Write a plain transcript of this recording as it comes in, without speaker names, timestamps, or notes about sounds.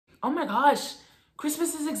Oh my gosh,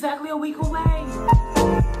 Christmas is exactly a week away.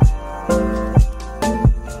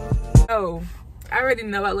 Oh, I already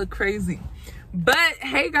know I look crazy. But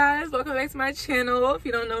hey guys, welcome back to my channel. If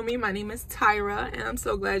you don't know me, my name is Tyra and I'm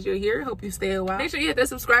so glad you're here. Hope you stay a while. Make sure you hit that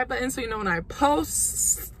subscribe button so you know when I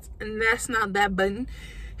post. And that's not that button.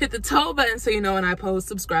 Hit the toe button so you know when I post.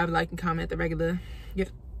 Subscribe, like, and comment the regular. Yeah.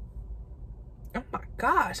 Oh my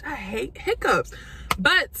gosh, I hate hiccups.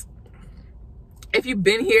 But if you've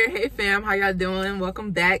been here, hey fam, how y'all doing?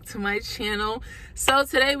 Welcome back to my channel. So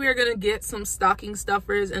today we are gonna get some stocking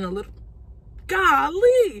stuffers and a little,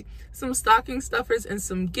 golly, some stocking stuffers and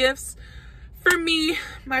some gifts for me,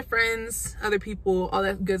 my friends, other people, all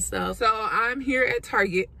that good stuff. So I'm here at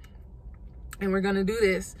Target and we're gonna do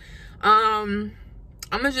this. I'm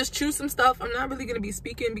gonna just choose some stuff. I'm not really gonna be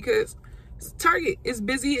speaking because Target is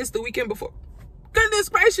busy. It's the weekend before, goodness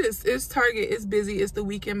gracious, it's Target, it's busy, it's the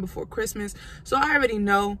weekend before Christmas, so I already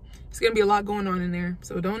know it's gonna be a lot going on in there,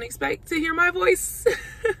 so don't expect to hear my voice.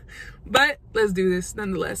 But let's do this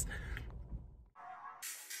nonetheless.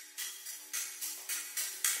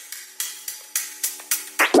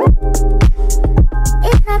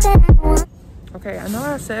 Okay, I know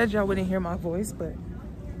I said y'all wouldn't hear my voice, but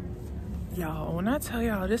y'all, when I tell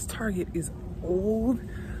y'all this Target is old,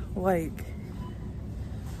 like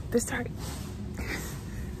this Target,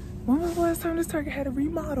 when was the last time this Target had a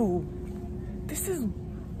remodel? This is,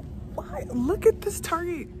 why? Look at this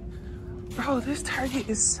Target. Bro, this Target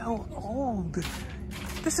is so old.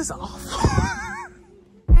 This is awful.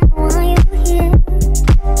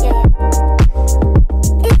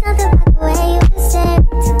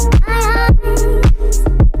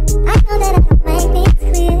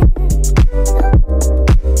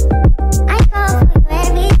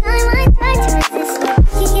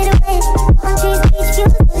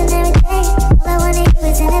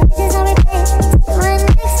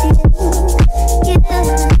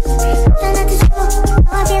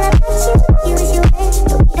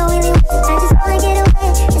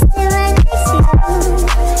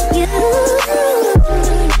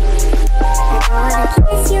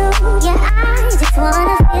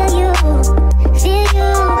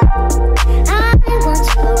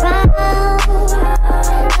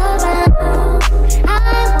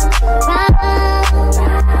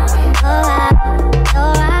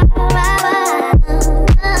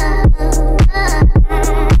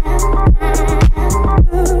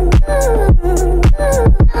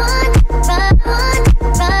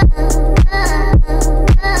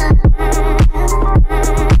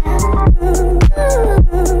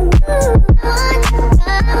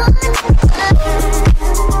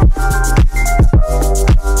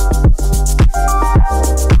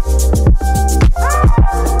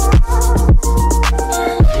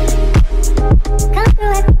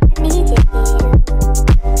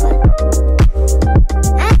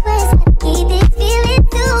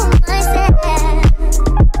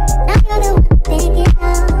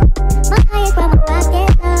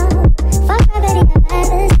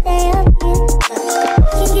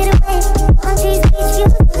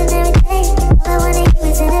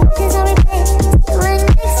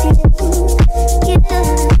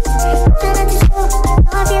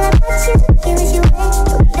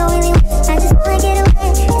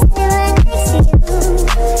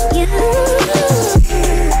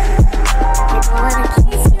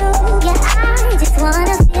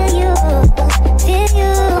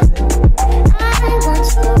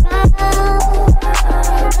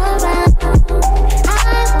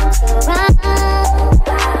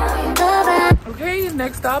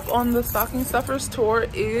 Next stop on the stocking stuffers tour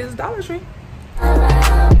is Dollar Tree.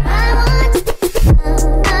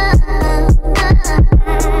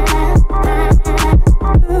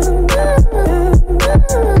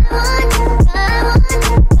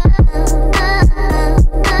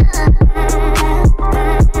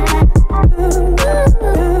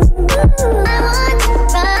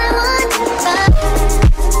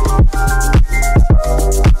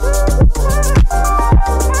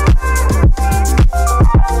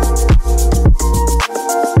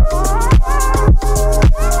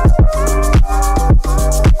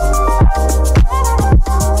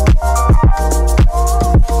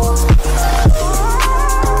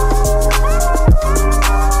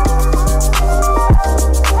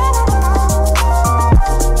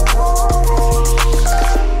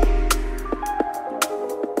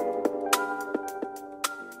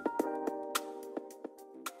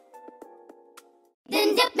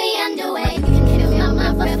 Then dip me underway. You can fill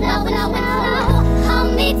my mouth with flow, flow, flow.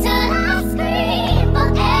 Hold me till I scream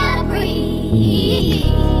forever.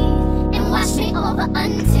 And wash me over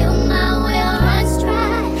until my will runs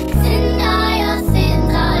dry. Send all your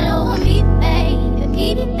sins all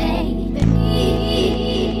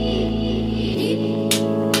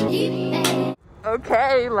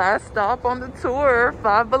Hey, last stop on the tour.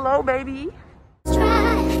 5 Below, baby.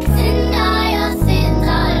 Send all your sins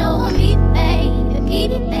all over me, baby,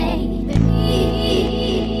 baby, baby,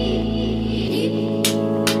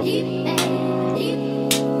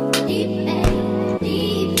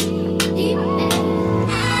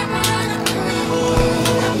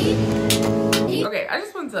 Okay, I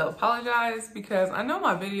just wanted to apologize because I know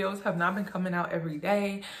my videos have not been coming out every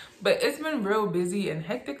day, but it's been real busy and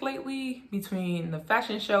hectic lately between the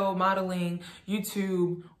fashion show, modeling,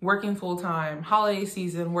 YouTube, working full-time, holiday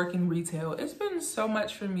season, working retail. It's been so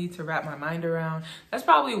much for me to wrap my mind around. That's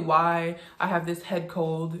probably why I have this head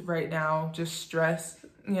cold right now, just stressed,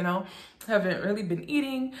 you know. Haven't really been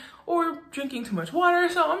eating or drinking too much water,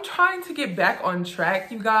 so I'm trying to get back on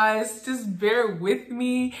track, you guys. Just bear with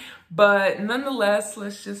me, but nonetheless,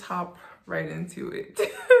 let's just hop right into it.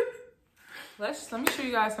 Let me show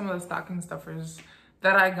you guys some of the stocking stuffers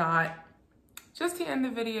that I got just to end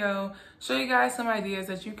the video. Show you guys some ideas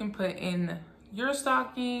that you can put in your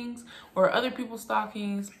stockings or other people's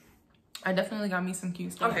stockings. I definitely got me some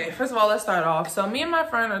cute stuff. Okay, first of all, let's start off. So me and my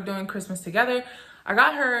friend are doing Christmas together. I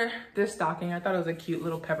got her this stocking. I thought it was a cute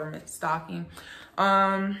little peppermint stocking.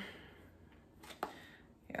 Yeah,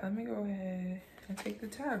 let me go ahead and take the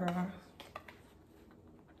tag off.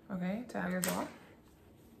 Okay, tag is off.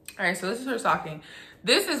 All right, so this is her stocking.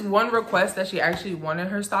 This is one request that she actually wanted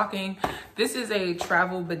her stocking. This is a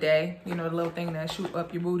travel bidet, you know, the little thing that shoot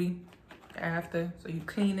up your booty after, so you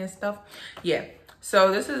clean and stuff. Yeah,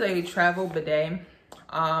 so this is a travel bidet.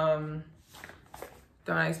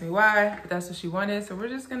 Don't ask me why, but that's what she wanted. So we're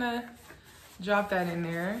just gonna drop that in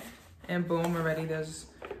there, and boom, already there's,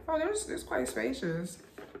 oh, there's quite spacious.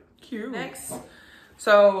 Cute. Next,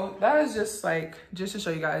 so that is just to show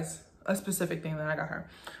you guys a specific thing that I got her.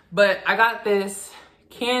 But I got this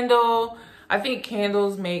candle. I think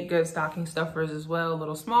candles make good stocking stuffers as well,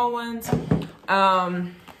 little small ones. I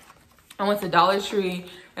went to Dollar Tree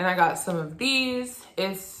and I got some of these.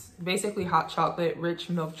 It's basically hot chocolate, rich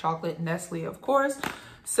milk chocolate, Nestle, of course.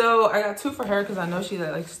 So I got 2 for her because I know she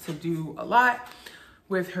likes to do a lot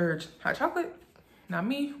with her hot chocolate. Not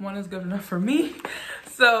me, 1 is good enough for me.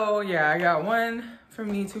 So yeah, I got 1 for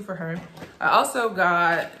me, 2 for her. I also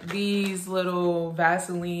got these little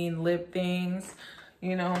Vaseline lip things.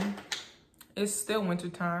 You know, it's still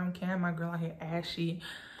wintertime. Can my girl out here ashy.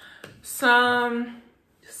 Some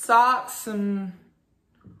socks, some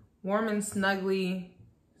warm and snuggly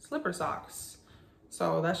slipper socks.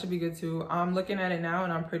 So that should be good too. I'm looking at it now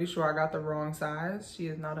and I'm pretty sure I got the wrong size. She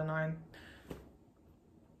is not a 9.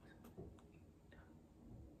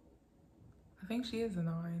 I think she is a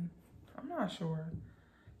 9. I'm not sure.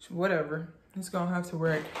 Whatever. It's gonna have to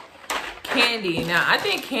work. Candy. Now, I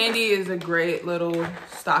think candy is a great little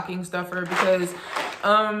stocking stuffer because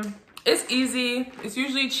it's easy, it's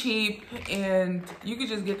usually cheap, and you could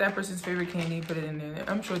just get that person's favorite candy, put it in there.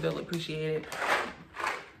 I'm sure they'll appreciate it.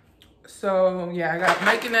 So yeah, I got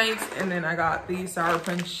Mike and Ike's, and then I got these Sour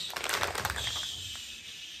Punch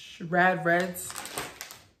Rad Reds.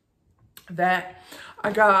 That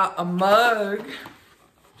I got a mug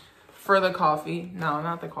for the coffee. No,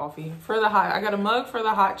 not the coffee. For the hot, I got a mug for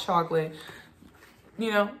the hot chocolate. You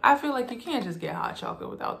know, I feel like you can't just get hot chocolate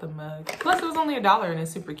without the mug. Plus, it was only $1 and it's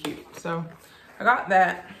super cute. So I got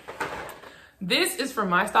that. This is for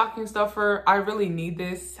my stocking stuffer. I really need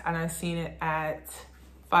this, and I've seen it at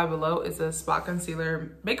 5 Below. It's a spot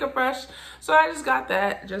concealer makeup brush. So I just got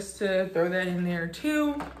that just to throw that in there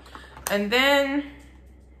too. And then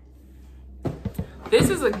this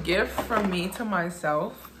is a gift from me to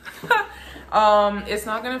myself. It's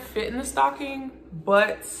not gonna fit in the stocking,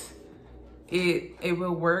 but it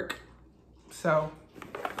will work. So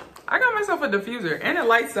I got myself a diffuser and it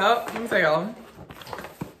lights up. Let me tell y'all.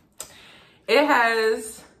 It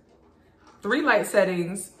has 3 light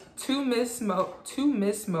settings, 2 mist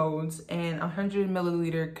modes, and 100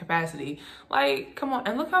 milliliter capacity. Like, come on,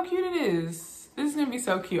 and look how cute it is. This is gonna be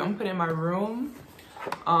so cute. I'm gonna put it in my room.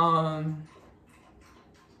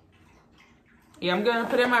 Yeah, I'm gonna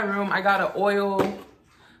put it in my room. I got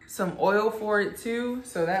some oil for it too,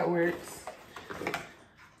 so that works.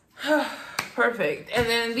 Perfect. And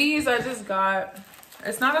then these I just got,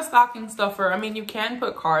 it's not a stocking stuffer. I mean, you can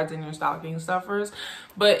put cards in your stocking stuffers,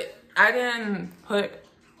 but I didn't put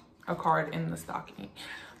a card in the stocking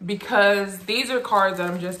because these are cards that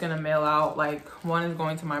I'm just gonna mail out. Like, one is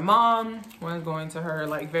going to my mom, one is going to her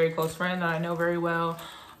like very close friend that I know very well.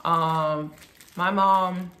 My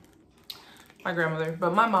mom, my grandmother,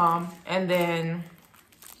 but my mom, and then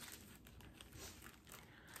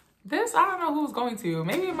this, I don't know who's going to.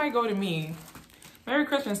 Maybe it might go to me. Merry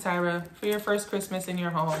Christmas, Tyra, for your first Christmas in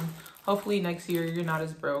your home. Hopefully next year you're not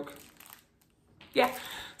as broke. Yeah,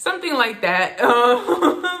 something like that.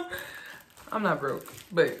 I'm not broke,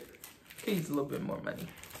 but could use a little bit more money.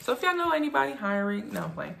 So if y'all know anybody hiring, no,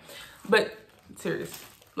 I'm playing. But serious,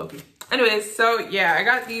 low-key. Anyways, so yeah, I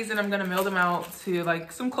got these and I'm gonna mail them out to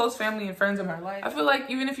like some close family and friends in my life. I feel like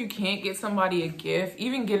even if you can't get somebody a gift,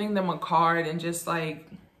 even getting them a card and just like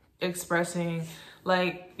expressing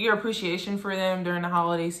like your appreciation for them during the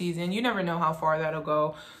holiday season, you never know how far that'll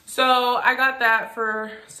go. So I got that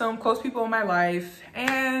for some close people in my life.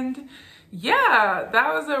 And yeah,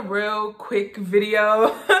 that was a real quick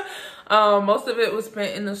video. Most of it was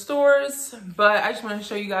spent in the stores, but I just want to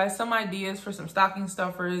show you guys some ideas for some stocking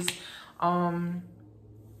stuffers.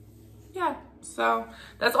 Yeah, so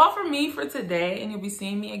that's all for me for today, and you'll be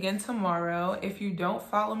seeing me again tomorrow. If you don't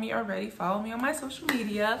follow me already, follow me on my social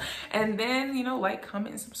media, and then, you know, like,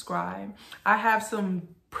 comment, and subscribe. I have some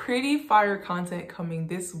pretty fire content coming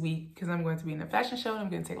this week because I'm going to be in a fashion show and I'm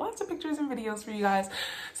going to take lots of pictures and videos for you guys.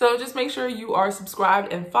 So just make sure you are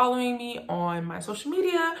subscribed and following me on my social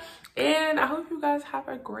media, and I hope you guys have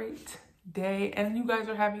a great day and you guys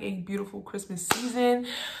are having a beautiful Christmas season.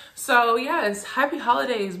 So yes, happy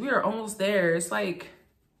holidays. We are almost there. It's like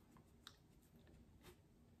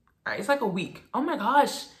a week. Oh my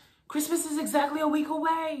gosh, Christmas is exactly a week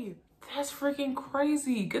away. That's freaking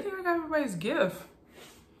crazy. Good thing I got everybody's gift.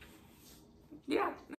 Yeah.